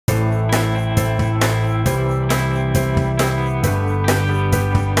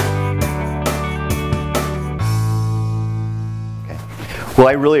Well,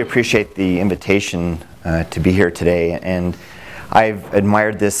 I really appreciate the invitation to be here today, and I've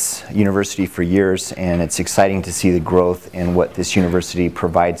admired this university for years, and it's exciting to see the growth in what this university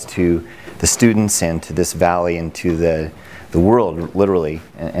provides to the students and to this valley and to the world, literally.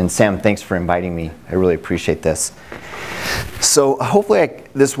 And Sam, thanks for inviting me. I really appreciate this. So hopefully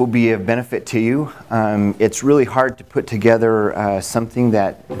this will be of benefit to you. It's really hard to put together something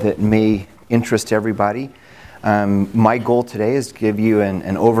that may interest everybody. My goal today is to give you an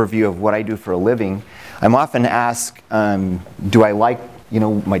overview of what I do for a living. I'm often asked, do I like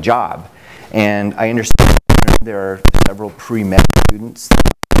my job? And I understand there are several pre-med students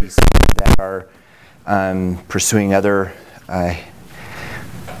that are pursuing other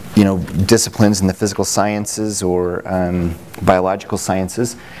disciplines in the physical sciences or biological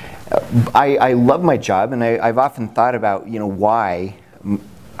sciences. I love my job, and I've often thought about why.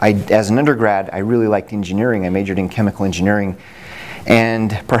 As an undergrad, I really liked engineering. I majored in chemical engineering,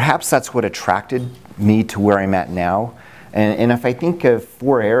 and perhaps that's what attracted me to where I'm at now. And if I think of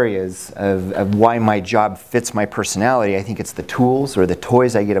 4 areas of why my job fits my personality, I think it's the tools or the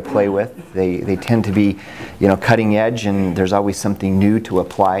toys I get to play with. They tend to be, cutting edge, and there's always something new to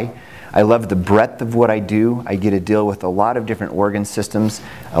apply. I love the breadth of what I do. I get to deal with a lot of different organ systems,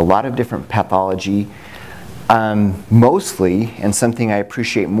 a lot of different pathology. Mostly, and something I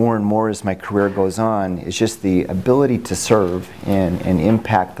appreciate more and more as my career goes on, is just the ability to serve and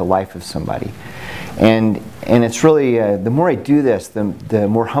impact the life of somebody. And it's really, the more I do this, the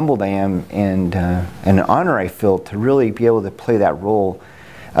more humbled I am, and an honor I feel to really be able to play that role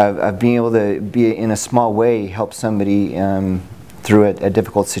of being able to be, in a small way, help somebody through a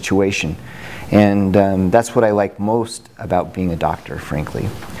difficult situation. And that's what I like most about being a doctor, frankly.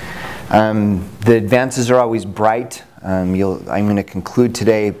 The advances are always bright. I'm going to conclude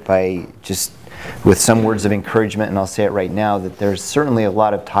today by just with some words of encouragement, and I'll say it right now, that there's certainly a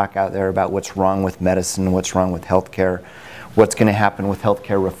lot of talk out there about what's wrong with medicine, what's wrong with healthcare, what's going to happen with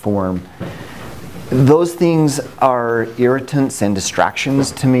healthcare reform. Those things are irritants and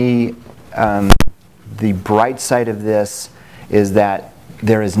distractions to me. The bright side of this is that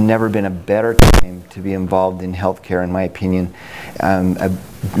there has never been a better time to be involved in healthcare, in my opinion.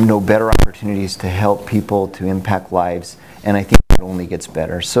 No better opportunities to help people, to impact lives, and I think it only gets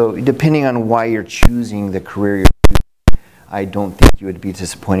better. So depending on why you're choosing the career you're choosing, I don't think you would be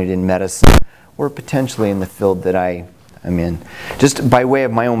disappointed in medicine or potentially in the field that I am in. Just by way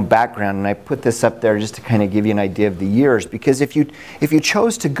of my own background, and I put this up there just to kind of give you an idea of the years, because if you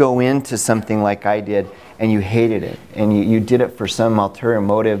chose to go into something like I did and you hated it, and you did it for some ulterior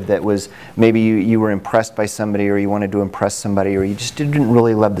motive that was maybe you were impressed by somebody, or you wanted to impress somebody, or you just didn't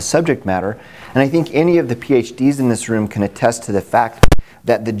really love the subject matter. And I think any of the PhDs in this room can attest to the fact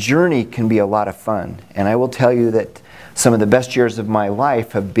that the journey can be a lot of fun. And I will tell you that some of the best years of my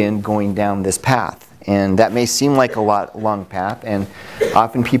life have been going down this path. And that may seem like a long path, and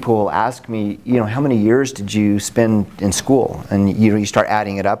often people will ask me, how many years did you spend in school? And you start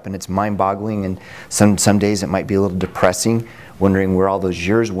adding it up, and it's mind-boggling, and some days it might be a little depressing, wondering where all those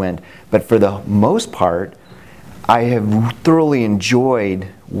years went. But for the most part, I have thoroughly enjoyed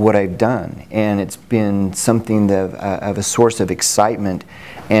what I've done, and it's been something of a source of excitement,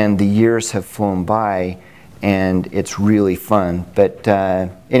 and the years have flown by, and it's really fun. But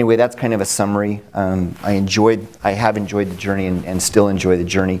anyway, that's kind of a summary. I have enjoyed the journey and still enjoy the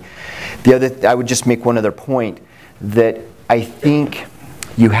journey. I would just make one other point, that I think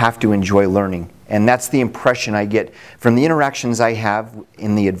you have to enjoy learning. And that's the impression I get from the interactions I have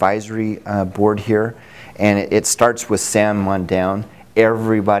in the advisory board here. And it starts with Sam on down.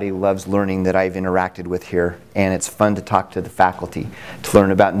 Everybody loves learning that I've interacted with here, and it's fun to talk to the faculty, to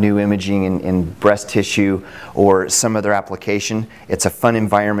learn about new imaging in breast tissue or some other application. It's a fun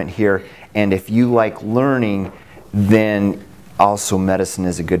environment here, and if you like learning, then also medicine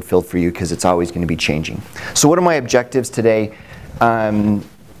is a good field for you, because it's always going to be changing. So what are my objectives today? I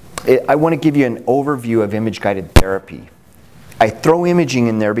want to give you an overview of image-guided therapy. I throw imaging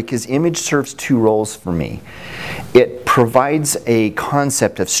in there because image serves 2 roles for me. It provides a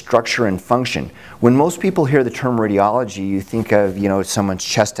concept of structure and function. When most people hear the term radiology, you think of someone's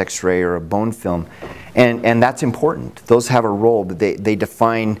chest x-ray or a bone film, and that's important. Those have a role, but they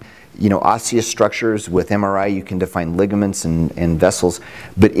define osseous structures. With MRI you can define ligaments and vessels,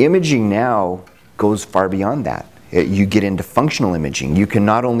 but imaging now goes far beyond that. You get into functional imaging. You can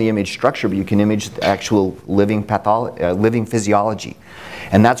not only image structure, but you can image the actual living physiology.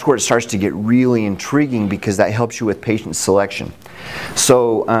 And that's where it starts to get really intriguing, because that helps you with patient selection.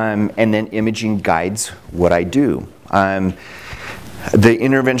 So, and then imaging guides what I do. The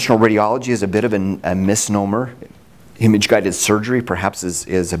interventional radiology is a bit of a misnomer. Image-guided surgery perhaps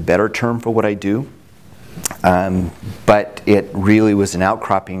is a better term for what I do. But it really was an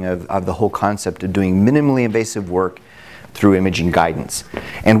outcropping of the whole concept of doing minimally invasive work through imaging guidance.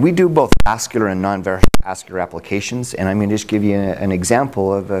 And we do both vascular and non-vascular applications, and I'm going to just give you an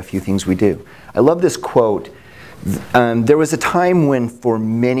example of a few things we do. I love this quote. There was a time when for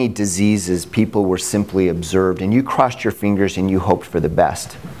many diseases people were simply observed and you crossed your fingers and you hoped for the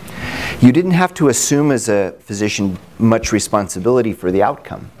best. You didn't have to assume as a physician much responsibility for the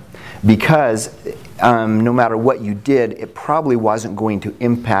outcome, because no matter what you did, it probably wasn't going to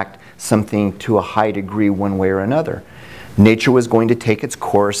impact something to a high degree one way or another. Nature was going to take its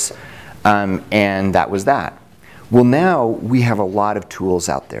course, and that was that. Well, now we have a lot of tools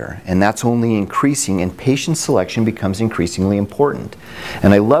out there, and that's only increasing, and patient selection becomes increasingly important.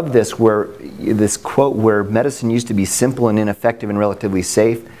 And I love this quote where medicine used to be simple and ineffective and relatively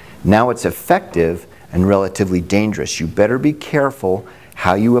safe. Now it's effective and relatively dangerous. You better be careful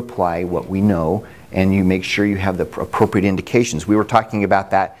how you apply what we know, and you make sure you have the appropriate indications. We were talking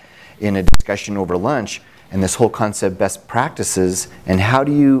about that in a discussion over lunch, and this whole concept of best practices, and how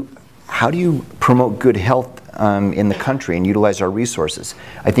do you promote good health in the country and utilize our resources.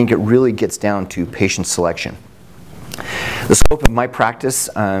 I think it really gets down to patient selection. The scope of my practice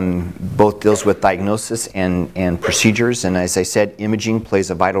both deals with diagnosis and procedures, and as I said, imaging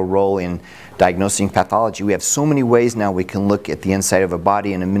plays a vital role in diagnosing pathology. We have so many ways now we can look at the inside of a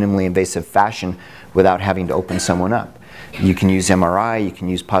body in a minimally invasive fashion without having to open someone up. You can use MRI, you can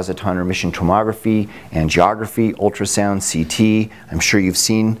use positron emission tomography, angiography, ultrasound, CT. I'm sure you've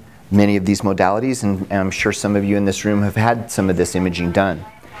seen many of these modalities, and I'm sure some of you in this room have had some of this imaging done.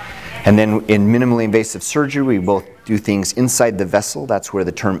 And then in minimally invasive surgery, we both do things inside the vessel. That's where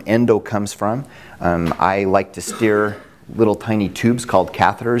the term endo comes from. I like to steer little tiny tubes called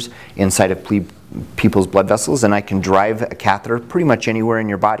catheters inside of people's blood vessels, and I can drive a catheter pretty much anywhere in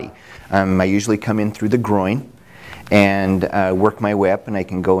your body. I usually come in through the groin and work my way up, and I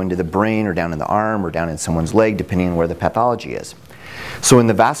can go into the brain or down in the arm or down in someone's leg, depending on where the pathology is. So in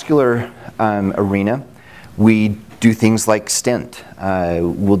the vascular arena, we do things like stent.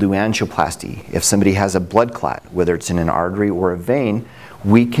 We'll do angioplasty. If somebody has a blood clot, whether it's in an artery or a vein,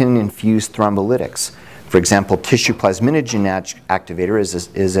 we can infuse thrombolytics. For example, tissue plasminogen activator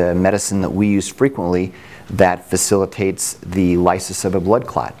is a medicine that we use frequently that facilitates the lysis of a blood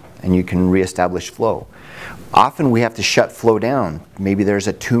clot, and you can reestablish flow. Often we have to shut flow down. Maybe there's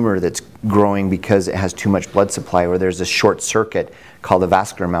a tumor that's growing because it has too much blood supply, or there's a short circuit called a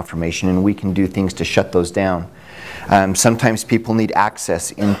vascular malformation, and we can do things to shut those down. Sometimes people need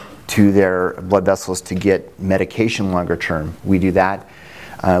access into their blood vessels to get medication longer term. We do that.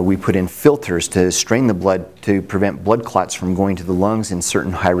 We put in filters to strain the blood to prevent blood clots from going to the lungs in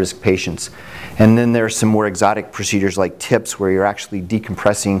certain high-risk patients. And then there are some more exotic procedures like TIPS, where you're actually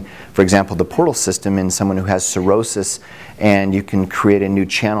decompressing, for example, the portal system in someone who has cirrhosis, and you can create a new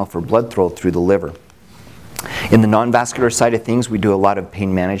channel for blood flow through the liver. In the non-vascular side of things, we do a lot of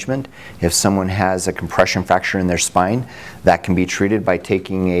pain management. If someone has a compression fracture in their spine, that can be treated by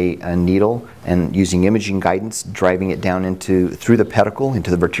taking a needle and using imaging guidance, driving it down through the pedicle into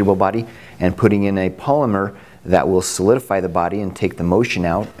the vertebral body, and putting in a polymer that will solidify the body and take the motion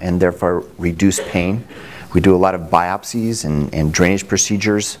out and therefore reduce pain. We do a lot of biopsies and drainage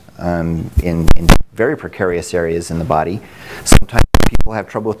procedures in very precarious areas in the body. Sometimes people have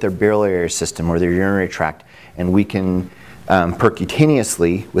trouble with their biliary system or their urinary tract, and we can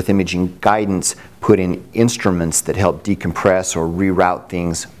percutaneously, with imaging guidance, put in instruments that help decompress or reroute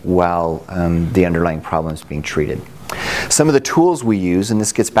things while the underlying problem is being treated. Some of the tools we use, and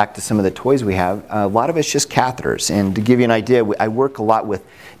this gets back to some of the toys we have, a lot of it's just catheters. And to give you an idea, I work a lot with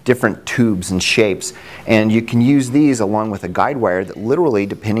different tubes and shapes, and you can use these along with a guide wire that literally,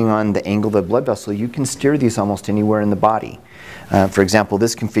 depending on the angle of the blood vessel, you can steer these almost anywhere in the body. For example,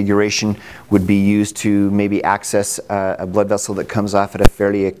 this configuration would be used to maybe access a blood vessel that comes off at a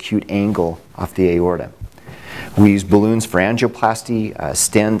fairly acute angle off the aorta. We use balloons for angioplasty,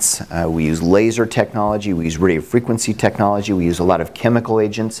 stents, we use laser technology, we use radio frequency technology, we use a lot of chemical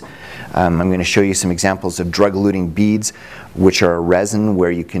agents. I'm going to show you some examples of drug-eluting beads, which are a resin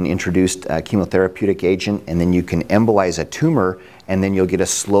where you can introduce a chemotherapeutic agent, and then you can embolize a tumor, and then you'll get a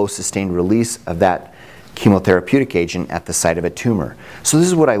slow, sustained release of that chemotherapeutic agent at the site of a tumor. So this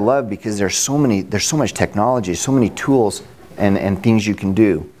is what I love, because there's so much technology, so many tools and things you can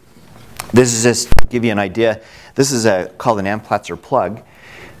do. This is just to give you an idea. This is called an Amplatzer plug.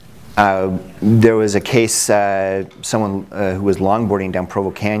 There was a case, someone who was longboarding down Provo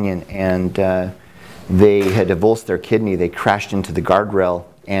Canyon, and they had avulsed their kidney. They crashed into the guardrail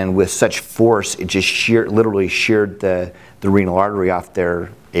and with such force, it just literally sheared the renal artery off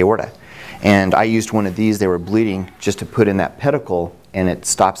their aorta. And I used one of these, they were bleeding, just to put in that pedicle, and it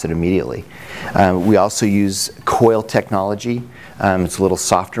stops it immediately. We also use coil technology. It's a little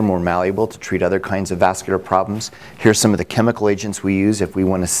softer, more malleable to treat other kinds of vascular problems. Here's some of the chemical agents we use if we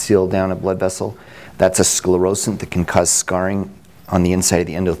want to seal down a blood vessel. That's a sclerosant that can cause scarring on the inside of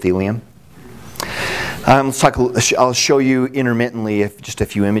the endothelium. I'll show you intermittently just a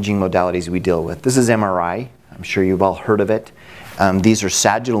few imaging modalities we deal with. This is MRI. I'm sure you've all heard of it. These are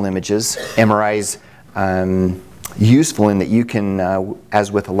sagittal images. MRI's useful in that you can,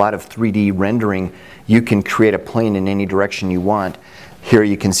 as with a lot of 3D rendering, you can create a plane in any direction you want. Here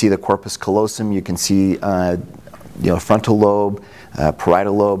you can see the corpus callosum. You can see frontal lobe,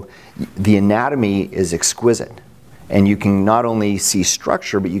 parietal lobe. The anatomy is exquisite. And you can not only see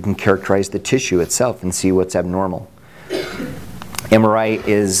structure, but you can characterize the tissue itself and see what's abnormal.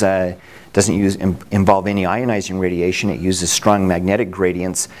 MRI doesn't involve any ionizing radiation. It uses strong magnetic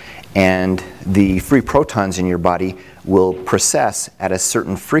gradients, and the free protons in your body will process at a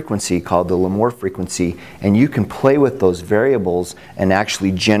certain frequency called the Lamore frequency, and you can play with those variables and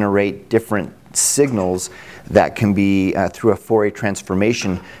actually generate different signals that can be, through a Fourier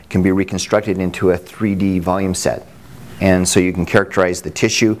transformation, can be reconstructed into a 3D volume set. And so you can characterize the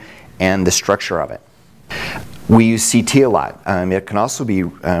tissue and the structure of it. We use CT a lot. It can also be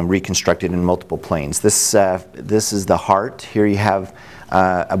reconstructed in multiple planes. This is the heart. Here you have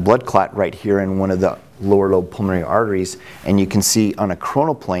a blood clot right here in one of the lower lobe pulmonary arteries, and you can see on a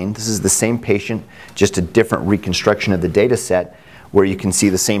coronal plane, this is the same patient, just a different reconstruction of the data set, where you can see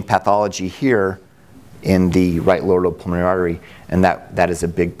the same pathology here in the right lower lobe pulmonary artery, and that is a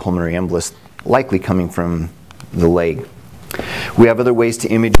big pulmonary embolus, likely coming from the leg. We have other ways to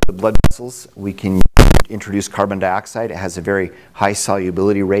image the blood vessels. We can introduce carbon dioxide. It has a very high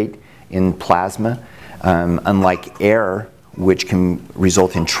solubility rate in plasma, unlike air, which can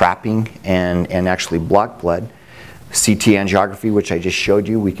result in trapping and actually block blood. CT angiography, which I just showed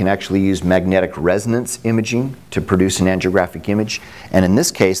you, we can actually use magnetic resonance imaging to produce an angiographic image. And in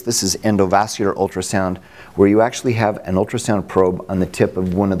this case, this is endovascular ultrasound, where you actually have an ultrasound probe on the tip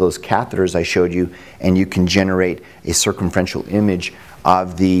of one of those catheters I showed you, and you can generate a circumferential image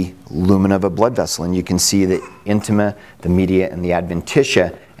of the lumen of a blood vessel. And you can see the intima, the media, and the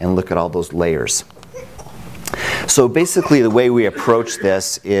adventitia, and look at all those layers. So basically the way we approach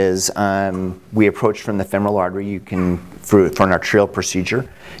this is we approach from the femoral artery. You can, for an arterial procedure,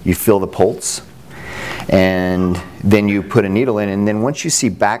 you feel the pulse, and then you put a needle in, and then once you see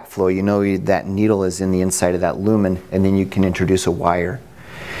backflow, you know that needle is in the inside of that lumen, and then you can introduce a wire.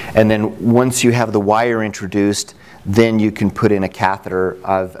 And then once you have the wire introduced, then you can put in a catheter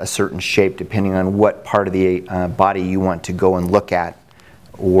of a certain shape depending on what part of the body you want to go and look at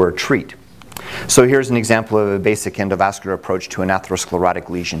or treat. So here's an example of a basic endovascular approach to an atherosclerotic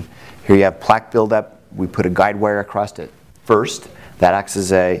lesion. Here you have plaque buildup. We put a guide wire across it first. That acts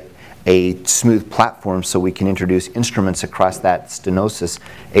as a smooth platform so we can introduce instruments across that stenosis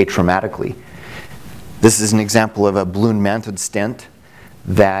atraumatically. This is an example of a balloon-mounted stent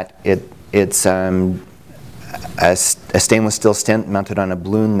that it's a stainless steel stent mounted on a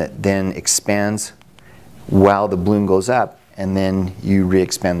balloon that then expands while the balloon goes up, and then you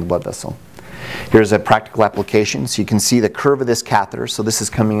re-expand the blood vessel. Here's a practical application. So you can see the curve of this catheter. So this is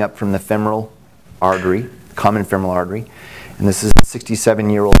coming up from the femoral artery, common femoral artery. And this is a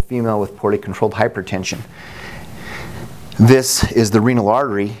 67-year-old female with poorly controlled hypertension. This is the renal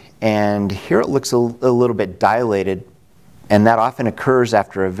artery, and here it looks a little bit dilated, and that often occurs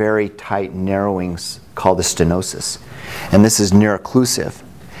after a very tight narrowing called a stenosis. And this is near-occlusive.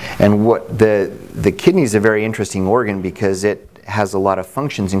 And what the kidney is a very interesting organ because it has a lot of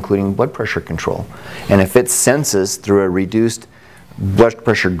functions, including blood pressure control. And if it senses through a reduced blood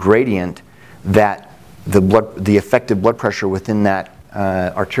pressure gradient that the effective blood pressure within that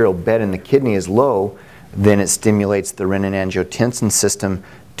arterial bed in the kidney is low, then it stimulates the renin-angiotensin system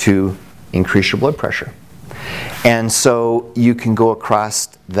to increase your blood pressure. And so you can go across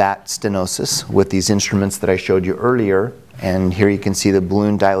that stenosis with these instruments that I showed you earlier, and here you can see the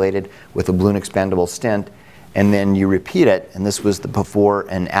balloon dilated with a balloon expandable stent, and then you repeat it, and this was the before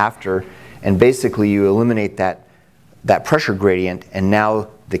and after, and basically you eliminate that pressure gradient, and now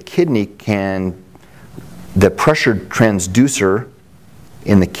the kidney the pressure transducer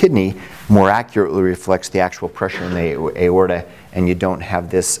in the kidney more accurately reflects the actual pressure in the aorta, and you don't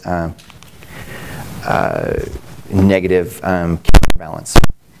have this negative balance.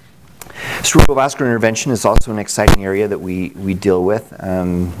 Cerebrovascular intervention is also an exciting area that we deal with.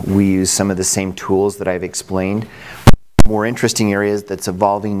 We use some of the same tools that I've explained. more interesting area that's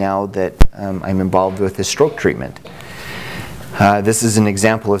evolving now that I'm involved with is stroke treatment. This is an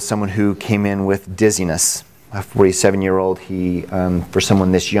example of someone who came in with dizziness. A 47-year-old, for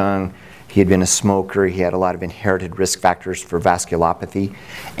someone this young, he had been a smoker, he had a lot of inherited risk factors for vasculopathy.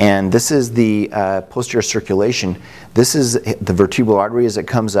 And this is the posterior circulation. This is the vertebral artery as it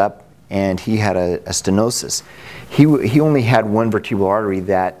comes up, and he had a stenosis. He only had one vertebral artery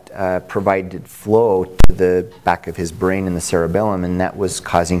that provided flow to the back of his brain and the cerebellum, and that was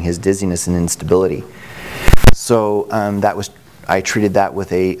causing his dizziness and instability. So I treated that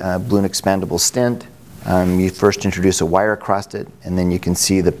with a balloon expandable stent. You first introduce a wire across it, and then you can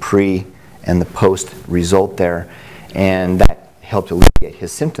see the pre and the post result there, and that helped alleviate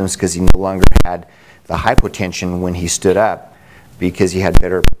his symptoms because he no longer had the hypotension when he stood up because he had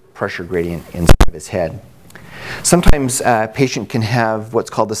better pressure gradient inside of his head. Sometimes a patient can have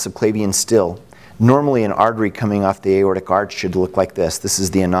what's called the subclavian still. Normally an artery coming off the aortic arch should look like this. This is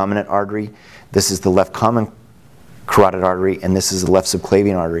the innominate artery, this is the left common carotid artery, and this is the left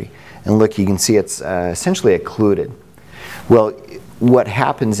subclavian artery. And look, you can see it's essentially occluded. Well, what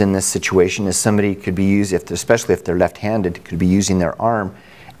happens in this situation is somebody could be especially if they're left-handed, could be using their arm,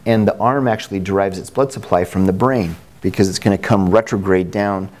 and the arm actually derives its blood supply from the brain because it's going to come retrograde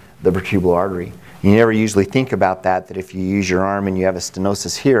down the vertebral artery. You never usually think about that if you use your arm and you have a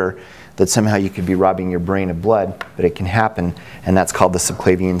stenosis here, that somehow you could be robbing your brain of blood, but it can happen, and that's called the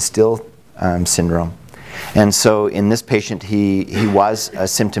subclavian still syndrome. And so in this patient, he was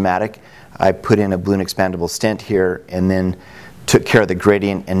symptomatic. I put in a balloon expandable stent here and then took care of the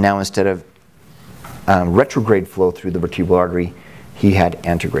gradient, and now instead of retrograde flow through the vertebral artery, he had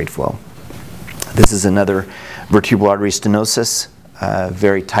antegrade flow. This is another vertebral artery stenosis,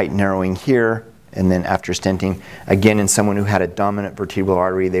 very tight narrowing here, and then after stenting, again in someone who had a dominant vertebral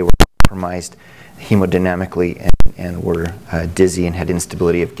artery, they were compromised hemodynamically and were dizzy and had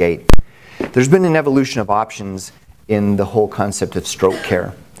instability of gait. There's been an evolution of options in the whole concept of stroke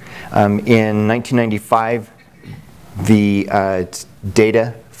care. In 1995, the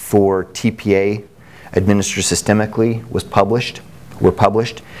data for TPA administered systemically were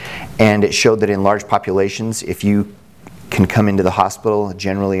published, and it showed that in large populations, if you can come into the hospital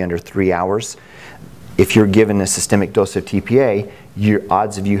generally under 3 hours, if you're given a systemic dose of TPA, your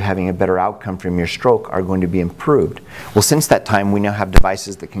odds of you having a better outcome from your stroke are going to be improved. Well, since that time, we now have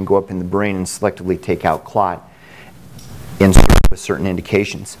devices that can go up in the brain and selectively take out clot in with certain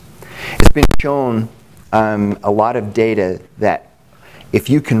indications. It's been shown a lot of data that if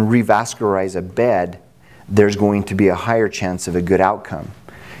you can revascularize a bed, there's going to be a higher chance of a good outcome.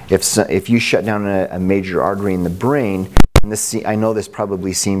 If you shut down a major artery in the brain, and I know this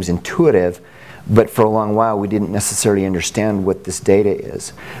probably seems intuitive, but for a long while we didn't necessarily understand what this data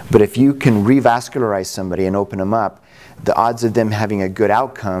is. But if you can revascularize somebody and open them up, the odds of them having a good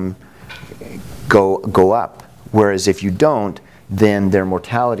outcome go up. Whereas if you don't, then their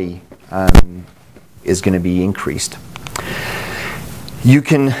mortality is going to be increased. You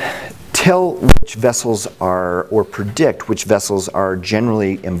can tell which vessels are, or predict which vessels are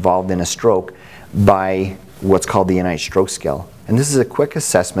generally involved in a stroke by what's called the NIH stroke scale. And this is a quick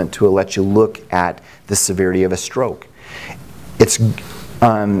assessment to let you look at the severity of a stroke. It's,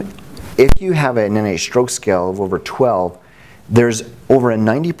 if you have an NIH stroke scale of over 12, there's over a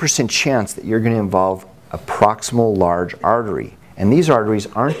 90% chance that you're going to involve a proximal large artery. And these arteries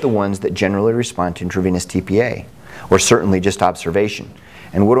aren't the ones that generally respond to intravenous TPA, or certainly just observation.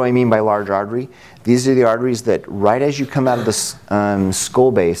 And what do I mean by large artery? These are the arteries that right as you come out of the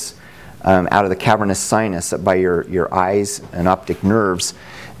skull base, out of the cavernous sinus up by your eyes and optic nerves,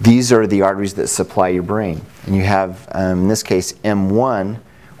 these are the arteries that supply your brain. And you have, in this case, M1,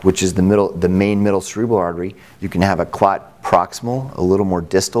 which is the main middle cerebral artery. You can have a clot proximal, a little more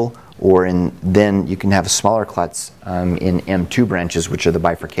distal, or then you can have smaller clots in M2 branches, which are the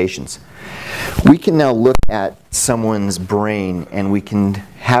bifurcations. We can now look at someone's brain and we can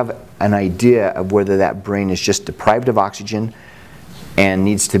have an idea of whether that brain is just deprived of oxygen and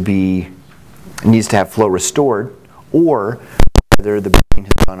needs to have flow restored, or whether the brain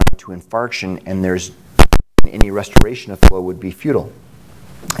has gone on to infarction and any restoration of flow would be futile.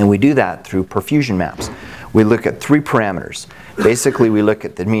 And we do that through perfusion maps. We look at 3 parameters. Basically, we look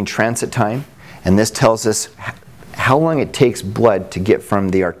at the mean transit time, and this tells us how long it takes blood to get from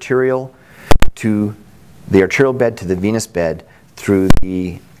the arterial bed to the venous bed through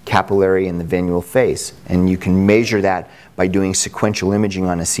the capillary and the venual phase. And you can measure that by doing sequential imaging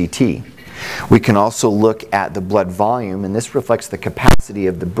on a CT. We can also look at the blood volume, and this reflects the capacity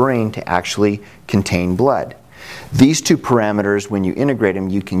of the brain to actually contain blood. These 2 parameters, when you integrate them,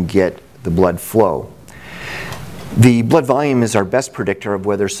 you can get the blood flow. The blood volume is our best predictor of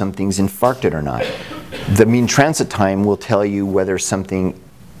whether something's infarcted or not. The mean transit time will tell you whether something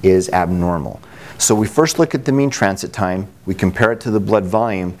is abnormal. So we first look at the mean transit time, we compare it to the blood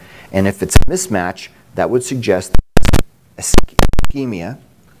volume, and if it's a mismatch, that would suggest ischemia,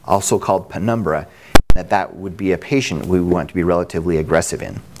 also called penumbra, that would be a patient we want to be relatively aggressive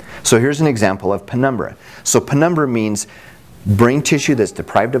in. So here's an example of penumbra. So penumbra means brain tissue that's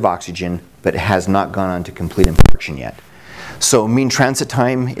deprived of oxygen but has not gone on to complete infarction yet. So mean transit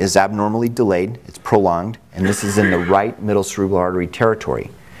time is abnormally delayed, it's prolonged, and this is in the right middle cerebral artery territory.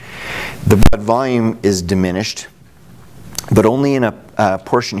 The blood volume is diminished, but only in a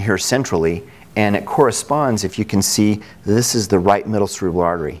portion here centrally, and it corresponds, if you can see, this is the right middle cerebral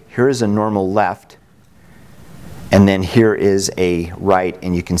artery. Here is a normal left, and then here is a right,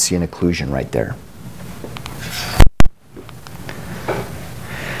 and you can see an occlusion right there.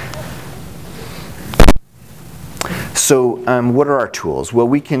 So what are our tools? Well,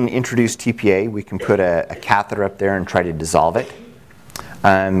 we can introduce TPA. We can put a catheter up there and try to dissolve it.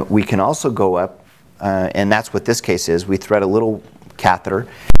 We can also go up, and that's what this case is. We thread a little catheter,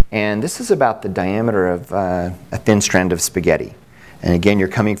 and this is about the diameter of a thin strand of spaghetti. And again, you're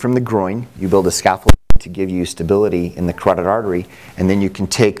coming from the groin. You build a scaffold to give you stability in the carotid artery, and then you can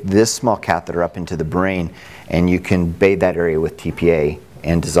take this small catheter up into the brain, and you can bathe that area with TPA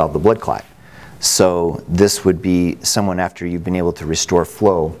and dissolve the blood clot. So this would be someone after you've been able to restore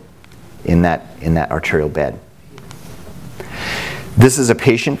flow in that arterial bed. This is a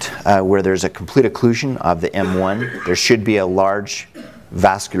patient where there's a complete occlusion of the M1. There should be a large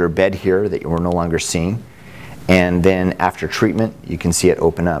vascular bed here that we're no longer seeing. And then after treatment, you can see it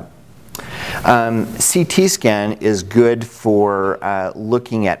open up. CT scan is good for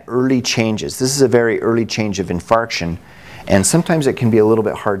looking at early changes. This is a very early change of infarction, and sometimes it can be a little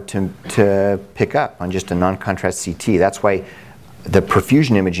bit hard to pick up on just a non-contrast CT. That's why the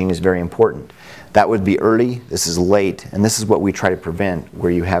perfusion imaging is very important. That would be early, this is late, and this is what we try to prevent,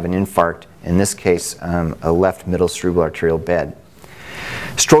 where you have an infarct, in this case a left middle cerebral arterial bed.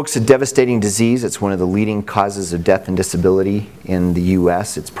 Stroke's a devastating disease. It's one of the leading causes of death and disability in the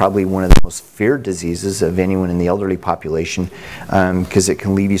US. It's probably one of the most feared diseases of anyone in the elderly population because it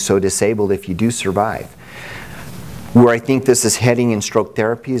can leave you so disabled if you do survive. Where I think this is heading in stroke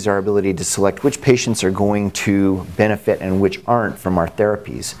therapy is our ability to select which patients are going to benefit and which aren't from our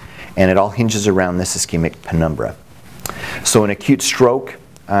therapies. And it all hinges around this ischemic penumbra. So in acute stroke,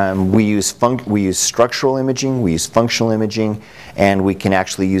 we use structural imaging, we use functional imaging, and we can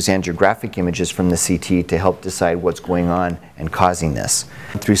actually use angiographic images from the CT to help decide what's going on and causing this.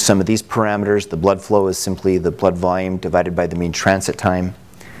 Through some of these parameters, the blood flow is simply the blood volume divided by the mean transit time.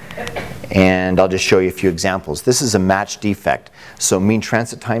 And I'll just show you a few examples. This is a match defect. So mean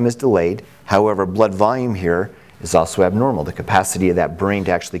transit time is delayed. However, blood volume here is also abnormal. The capacity of that brain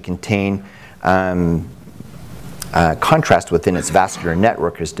to actually contain contrast within its vascular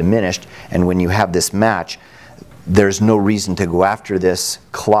network is diminished, and when you have this match, there's no reason to go after this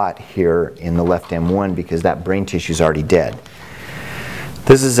clot here in the left M1 because that brain tissue is already dead.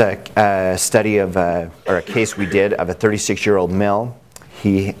 This is a study of, or a case we did of a 36-year-old male.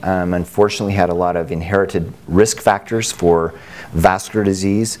 He unfortunately had a lot of inherited risk factors for vascular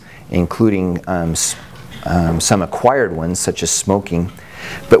disease, including some acquired ones such as smoking.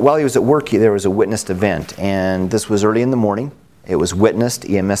 But while he was at work, there was a witnessed event, and this was early in the morning. It was witnessed,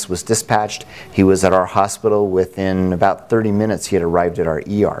 EMS was dispatched. He was at our hospital. Within about 30 minutes, he had arrived at our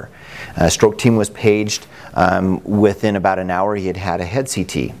ER. Stroke team was paged. Within about an hour, he had had a head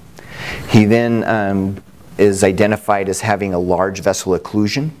CT. He then is identified as having a large vessel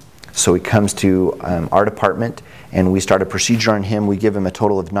occlusion. So he comes to our department, and we start a procedure on him. We give him a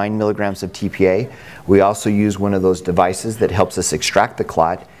total of 9 milligrams of TPA. We also use one of those devices that helps us extract the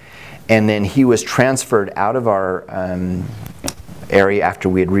clot. And then he was transferred out of our area after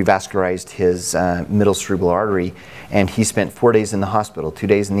we had revascularized his middle cerebral artery, and he spent 4 days in the hospital, 2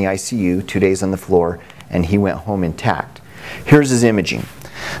 days in the ICU, 2 days on the floor, and he went home intact. Here's his imaging.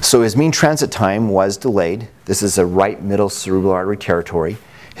 So his mean transit time was delayed. This is a right middle cerebral artery territory.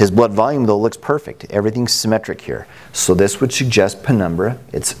 His blood volume, though, looks perfect. Everything's symmetric here. So this would suggest penumbra.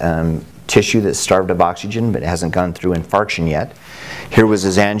 It's tissue that's starved of oxygen but hasn't gone through infarction yet. Here was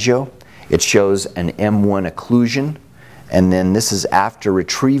his angio. It shows an M1 occlusion. And then this is after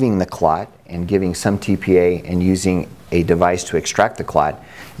retrieving the clot and giving some TPA and using a device to extract the clot,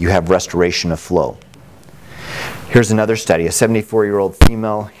 you have restoration of flow. Here's another study, a 74-year-old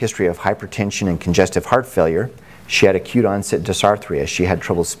female, history of hypertension and congestive heart failure. She had acute onset dysarthria. She had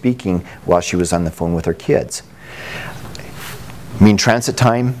trouble speaking while she was on the phone with her kids. Mean transit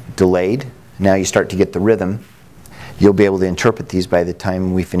time, delayed. Now you start to get the rhythm. You'll be able to interpret these by the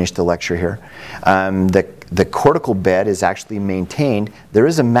time we finish the lecture here. The cortical bed is actually maintained. There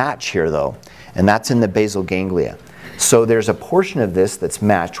is a match here though, and that's in the basal ganglia. So there's a portion of this that's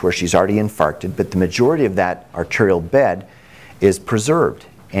matched where she's already infarcted, but the majority of that arterial bed is preserved,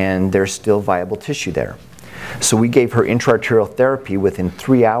 and there's still viable tissue there. So we gave her intra-arterial therapy within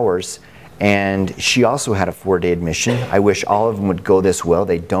 3 hours, and she also had a 4-day admission. I wish all of them would go this well.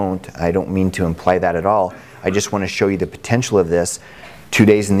 They don't. I don't mean to imply that at all. I just want to show you the potential of this. 2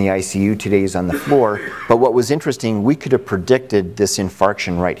 days in the ICU, 2 days on the floor. But what was interesting, we could have predicted this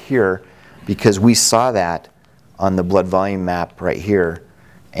infarction right here because we saw that on the blood volume map right here,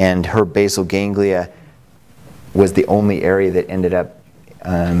 and her basal ganglia was the only area that ended up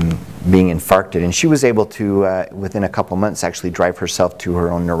being infarcted, and she was able to, within a couple months, actually drive herself to her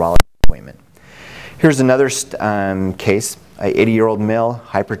own neurology appointment. Here's another case, an 80-year-old male,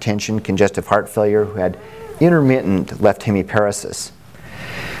 hypertension, congestive heart failure, who had intermittent left hemiparesis.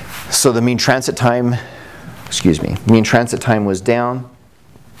 So the mean transit time was down,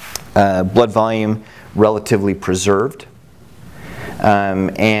 blood volume relatively preserved.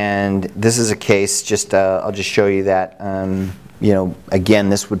 And this is a case, I'll just show you that, again,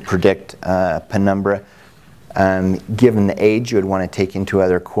 this would predict penumbra. Given the age, you would want to take into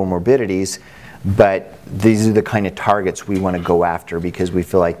other comorbidities, but these are the kind of targets we want to go after because we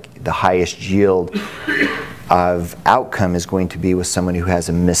feel like the highest yield of outcome is going to be with someone who has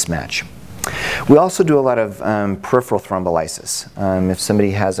a mismatch. We also do a lot of peripheral thrombolysis. If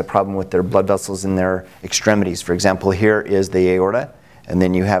somebody has a problem with their blood vessels in their extremities, for example, here is the aorta, and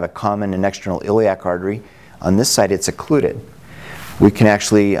then you have a common and external iliac artery. On this side, it's occluded. We can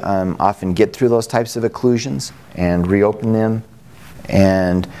actually often get through those types of occlusions and reopen them,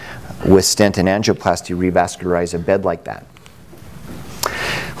 and with stent and angioplasty, revascularize a bed like that.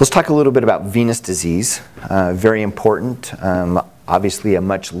 Let's talk a little bit about venous disease. Very important. Obviously, a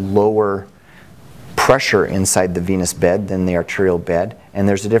much lower pressure inside the venous bed than the arterial bed, and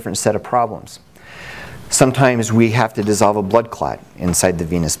there's a different set of problems. Sometimes we have to dissolve a blood clot inside the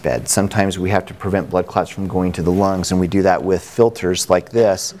venous bed. Sometimes we have to prevent blood clots from going to the lungs, and we do that with filters like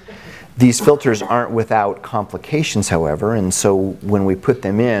this. These filters aren't without complications, however, and so when we put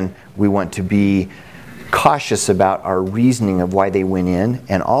them in, we want to be cautious about our reasoning of why they went in,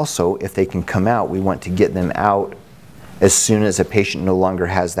 and also if they can come out, we want to get them out as soon as a patient no longer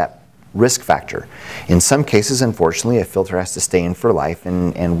has that risk factor. In some cases, unfortunately, a filter has to stay in for life,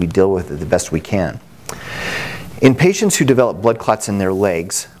 and we deal with it the best we can. In patients who develop blood clots in their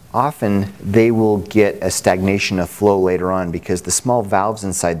legs, often they will get a stagnation of flow later on because the small valves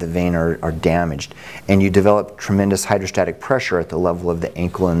inside the vein are damaged, and you develop tremendous hydrostatic pressure at the level of the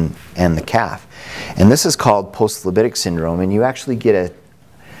ankle and the calf. And this is called post-phlebitic syndrome, and you actually get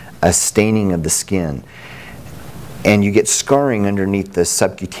a staining of the skin. And you get scarring underneath the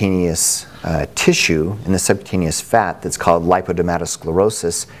subcutaneous tissue and the subcutaneous fat that's called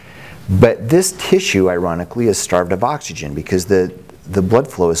lipodermatosclerosis. But this tissue, ironically, is starved of oxygen because the blood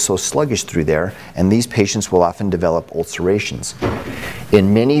flow is so sluggish through there, and these patients will often develop ulcerations.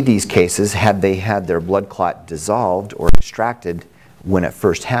 In many of these cases, had they had their blood clot dissolved or extracted when it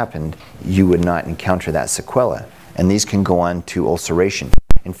first happened, you would not encounter that sequela. And these can go on to ulceration.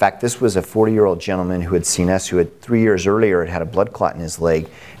 In fact, this was a 40-year-old gentleman who had seen us who had 3 years earlier had a blood clot in his leg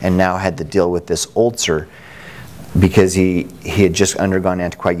and now had to deal with this ulcer because he had just undergone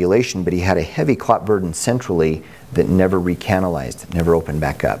anticoagulation, but he had a heavy clot burden centrally that never recanalized, never opened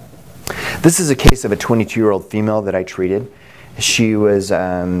back up. This is a case of a 22-year-old female that I treated. She was,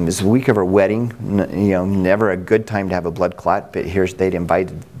 it was the week of her wedding, never a good time to have a blood clot, but here they'd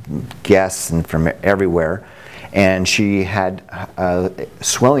invited guests and from everywhere. And she had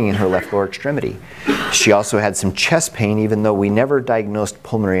swelling in her left lower extremity. She also had some chest pain, even though we never diagnosed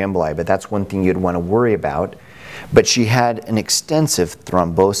pulmonary emboli, but that's one thing you'd want to worry about. But she had an extensive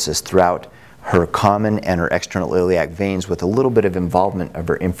thrombosis throughout her common and her external iliac veins with a little bit of involvement of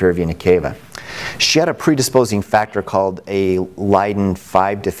her inferior vena cava. She had a predisposing factor called a Leiden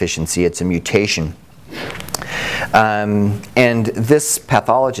 5 deficiency. It's a mutation. And this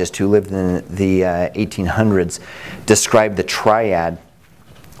pathologist who lived in the 1800s described the triad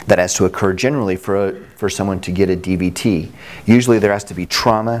that has to occur generally for someone to get a DVT. Usually there has to be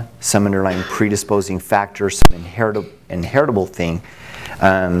trauma, some underlying predisposing factor, some inheritable thing,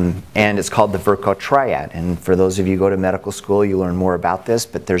 and it's called the Virchow triad. And for those of you who go to medical school, you learn more about this,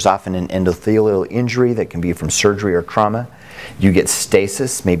 but there's often an endothelial injury that can be from surgery or trauma. You get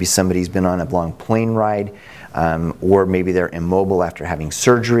stasis, maybe somebody's been on a long plane ride, or maybe they're immobile after having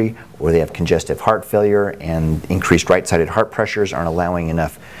surgery, or they have congestive heart failure and increased right-sided heart pressures aren't allowing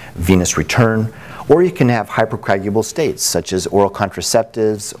enough venous return, or you can have hypercoagulable states such as oral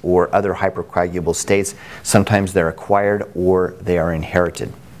contraceptives or other hypercoagulable states. Sometimes they're acquired or they are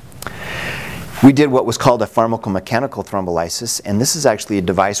inherited. We did what was called a pharmacomechanical thrombolysis, and this is actually a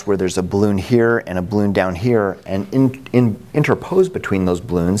device where there's a balloon here and a balloon down here, and interposed between those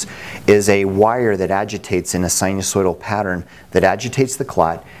balloons is a wire that agitates in a sinusoidal pattern that agitates the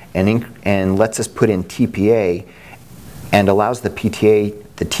clot and lets us put in TPA and allows the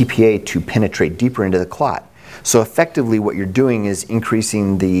TPA to penetrate deeper into the clot. So effectively what you're doing is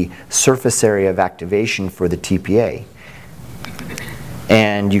increasing the surface area of activation for the TPA.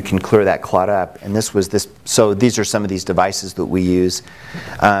 And you can clear that clot up. And so these are some of these devices that we use.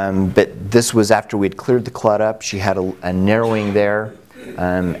 But this was after we had cleared the clot up. She had a narrowing there,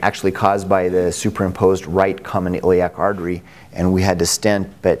 actually caused by the superimposed right common iliac artery, and we had to stent.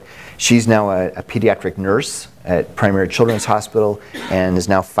 But she's now a pediatric nurse at Primary Children's Hospital and is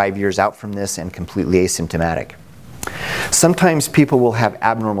now 5 years out from this and completely asymptomatic. Sometimes people will have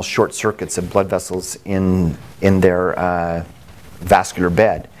abnormal short circuits of blood vessels in their vascular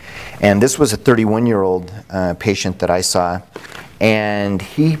bed. And this was a 31-year-old patient that I saw, and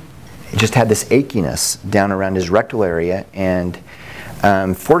he just had this achiness down around his rectal area, and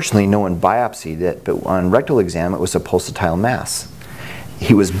fortunately no one biopsied it, but on rectal exam it was a pulsatile mass.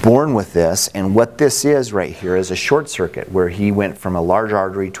 He was born with this, and what this is right here is a short circuit where he went from a large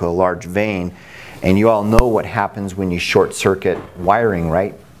artery to a large vein, and you all know what happens when you short circuit wiring,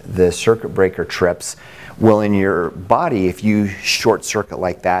 right? The circuit breaker trips. Well, in your body, if you short circuit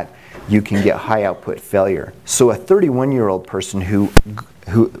like that, you can get high output failure. So a 31-year-old person who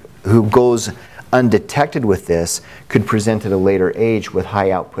goes undetected with this could present at a later age with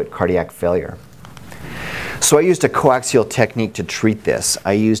high output cardiac failure. So I used a coaxial technique to treat this.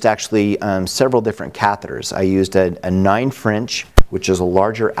 I used actually several different catheters. I used a 9 French, which is a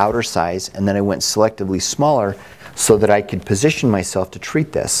larger outer size, and then I went selectively smaller so that I could position myself to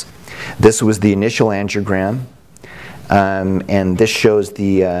treat this. This was the initial angiogram, and this shows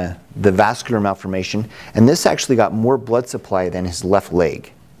the vascular malformation, and this actually got more blood supply than his left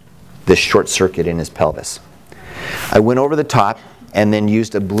leg, this short circuit in his pelvis. I went over the top and then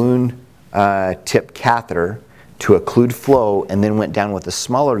used a balloon tip catheter to occlude flow, and then went down with a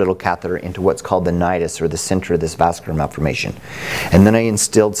smaller little catheter into what's called the nidus, or the center of this vascular malformation. And then I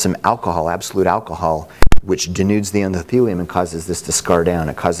instilled some alcohol, absolute alcohol, which denudes the endothelium and causes this to scar down.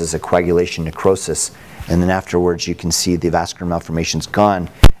 It causes a coagulation necrosis, and then afterwards you can see the vascular malformation's gone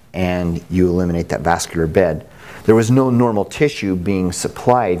and you eliminate that vascular bed. There was no normal tissue being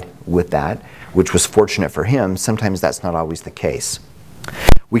supplied with that, which was fortunate for him. Sometimes that's not always the case.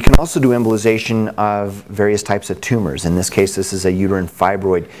 We can also do embolization of various types of tumors. In this case, this is a uterine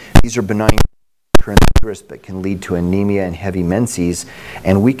fibroid. These are benign in the uterus, but can lead to anemia and heavy menses,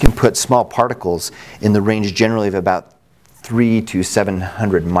 and we can put small particles in the range generally of about 300 to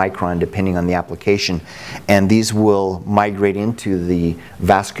 700 micron depending on the application, and these will migrate into the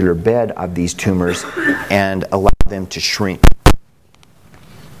vascular bed of these tumors and allow them to shrink.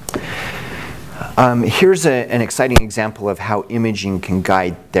 Here's an exciting example of how imaging can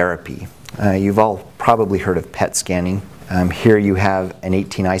guide therapy. You've all probably heard of PET scanning. Here you have an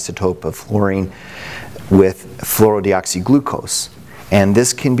 18 isotope of fluorine with fluorodeoxyglucose, and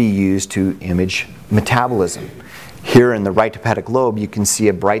this can be used to image metabolism. Here in the right hepatic lobe you can see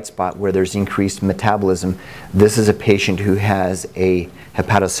a bright spot where there's increased metabolism. This is a patient who has a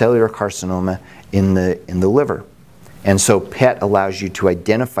hepatocellular carcinoma in the liver. And so PET allows you to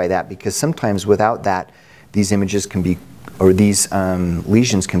identify that, because sometimes without that these images can be, or these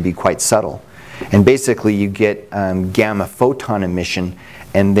lesions can be quite subtle. And basically you get gamma photon emission,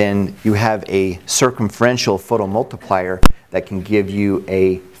 and then you have a circumferential photomultiplier that can give you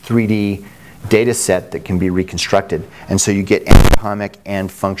a 3D data set that can be reconstructed. And so you get anatomic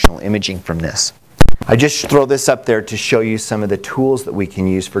and functional imaging from this. I just throw this up there to show you some of the tools that we can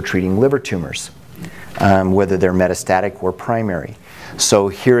use for treating liver tumors, whether they're metastatic or primary. So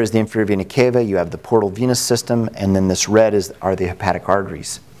here is the inferior vena cava, you have the portal venous system, and then this red are the hepatic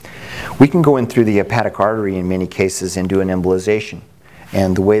arteries. We can go in through the hepatic artery in many cases and do an embolization.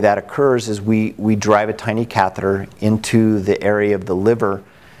 And the way that occurs is we drive a tiny catheter into the area of the liver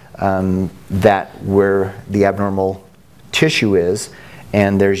where the abnormal tissue is,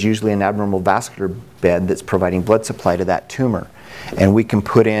 and there's usually an abnormal vascular bed that's providing blood supply to that tumor. And we can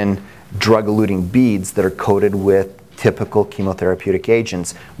put in drug-eluting beads that are coated with typical chemotherapeutic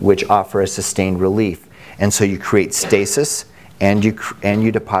agents which offer a sustained relief. And so you create stasis, and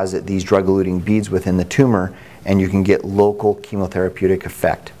you deposit these drug-eluting beads within the tumor, and you can get local chemotherapeutic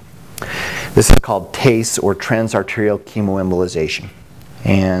effect. This is called TACE, or transarterial chemoembolization.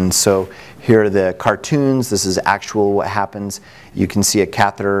 And so here are the cartoons. This is actual what happens. You can see a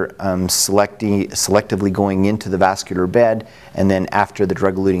catheter selectively going into the vascular bed, and then after the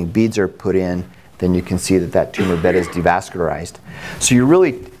drug-eluting beads are put in, then you can see that that tumor bed is devascularized. So you're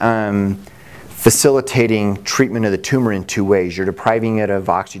really facilitating treatment of the tumor in two ways. You're depriving it of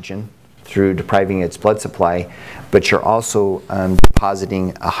oxygen through depriving its blood supply, but you're also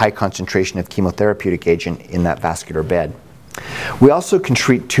depositing a high concentration of chemotherapeutic agent in that vascular bed. We also can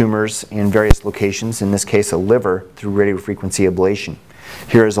treat tumors in various locations, in this case a liver, through radiofrequency ablation.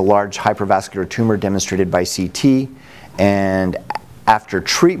 Here is a large hypervascular tumor demonstrated by CT, and after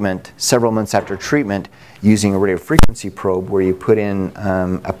treatment, several months after treatment, using a radiofrequency probe where you put in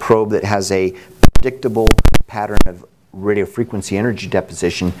a probe that has a predictable pattern of radiofrequency energy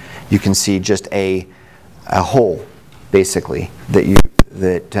deposition, you can see just a hole, basically,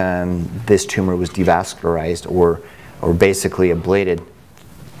 that this tumor was devascularized or basically ablated.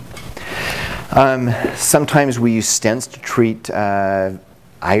 Sometimes we use stents to treat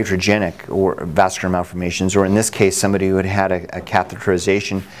iatrogenic or vascular malformations, or in this case somebody who had a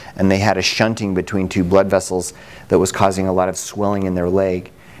catheterization and they had a shunting between two blood vessels that was causing a lot of swelling in their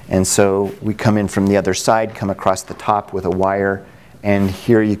leg. And so we come in from the other side, come across the top with a wire, and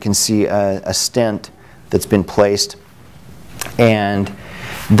here you can see a stent that's been placed, and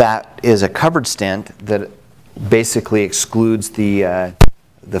that is a covered stent that basically excludes the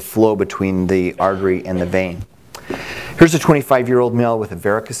flow between the artery and the vein. Here's a 25-year-old male with a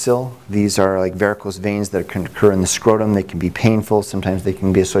varicocele. These are like varicose veins that can occur in the scrotum. They can be painful. Sometimes they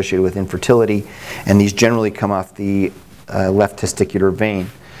can be associated with infertility, and these generally come off the left testicular vein.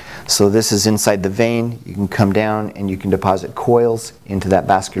 So this is inside the vein. You can come down and you can deposit coils into that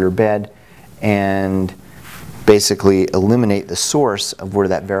vascular bed and basically eliminate the source of where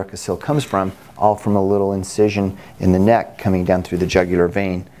that varicocele comes from, all from a little incision in the neck coming down through the jugular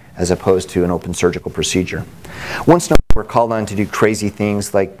vein, as opposed to an open surgical procedure. Once in a while, we're called on to do crazy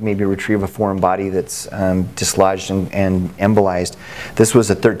things like maybe retrieve a foreign body that's dislodged and embolized. This was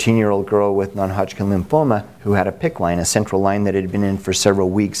a 13-year-old girl with non-Hodgkin lymphoma who had a PICC line, a central line that had been in for several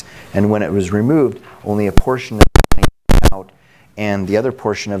weeks, and when it was removed, only a portion of the line came out, and the other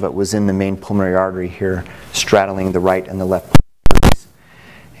portion of it was in the main pulmonary artery here, straddling the right and the left arteries.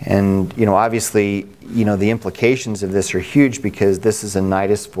 And obviously, the implications of this are huge, because this is a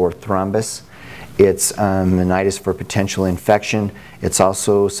nidus for thrombus. It's a nidus for potential infection. It's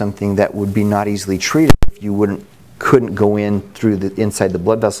also something that would be not easily treated if you couldn't go in through inside the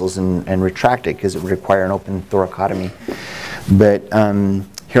blood vessels and retract it, because it would require an open thoracotomy. But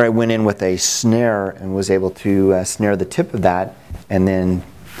here I went in with a snare and was able to snare the tip of that and then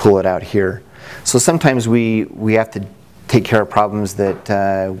pull it out here. So sometimes we have to take care of problems that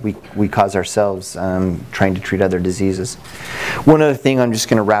we cause ourselves trying to treat other diseases. One other thing I'm just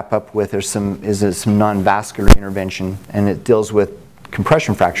going to wrap up with is some non-vascular intervention, and it deals with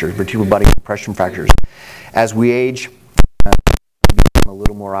compression fractures, vertebral body compression fractures. As we age, we become a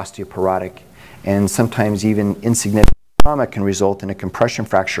little more osteoporotic, and sometimes even insignificant trauma can result in a compression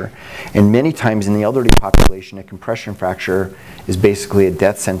fracture. And many times in the elderly population, a compression fracture is basically a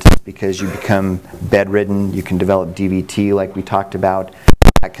death sentence, because you become bedridden, you can develop DVT like we talked about,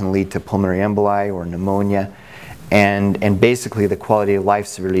 that can lead to pulmonary emboli or pneumonia, and basically the quality of life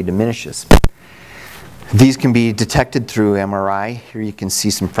severely diminishes. These can be detected through MRI. Here you can see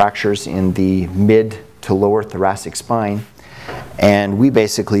some fractures in the mid to lower thoracic spine, and we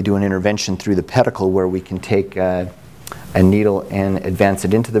basically do an intervention through the pedicle where we can take a needle and advance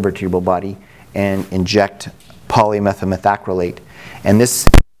it into the vertebral body and inject polymethylmethacrylate. And this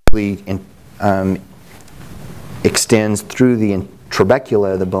extends through the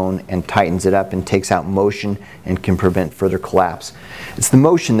trabecula of the bone and tightens it up and takes out motion and can prevent further collapse. It's the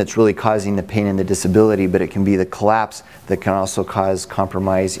motion that's really causing the pain and the disability, but it can be the collapse that can also cause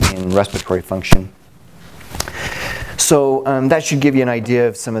compromise in respiratory function. So that should give you an idea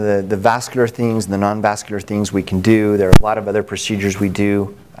of some of the vascular things and the non-vascular things we can do. There are a lot of other procedures we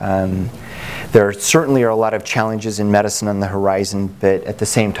do. There certainly are a lot of challenges in medicine on the horizon, but at the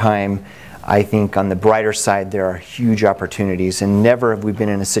same time, I think on the brighter side there are huge opportunities, and never have we been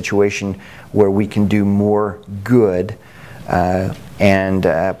in a situation where we can do more good and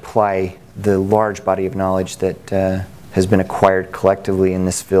apply the large body of knowledge that has been acquired collectively in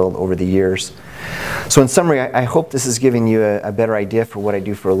this field over the years. So in summary, I hope this is giving you a better idea for what I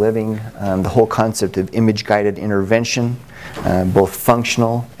do for a living. The whole concept of image-guided intervention, both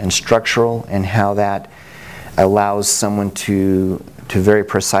functional and structural, and how that allows someone to very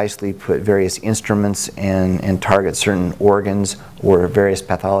precisely put various instruments and target certain organs or various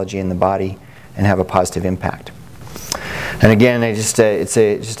pathology in the body and have a positive impact. And again, it's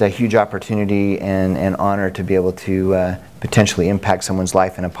just a huge opportunity and honor to be able to potentially impact someone's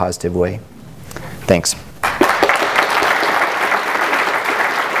life in a positive way. Thanks.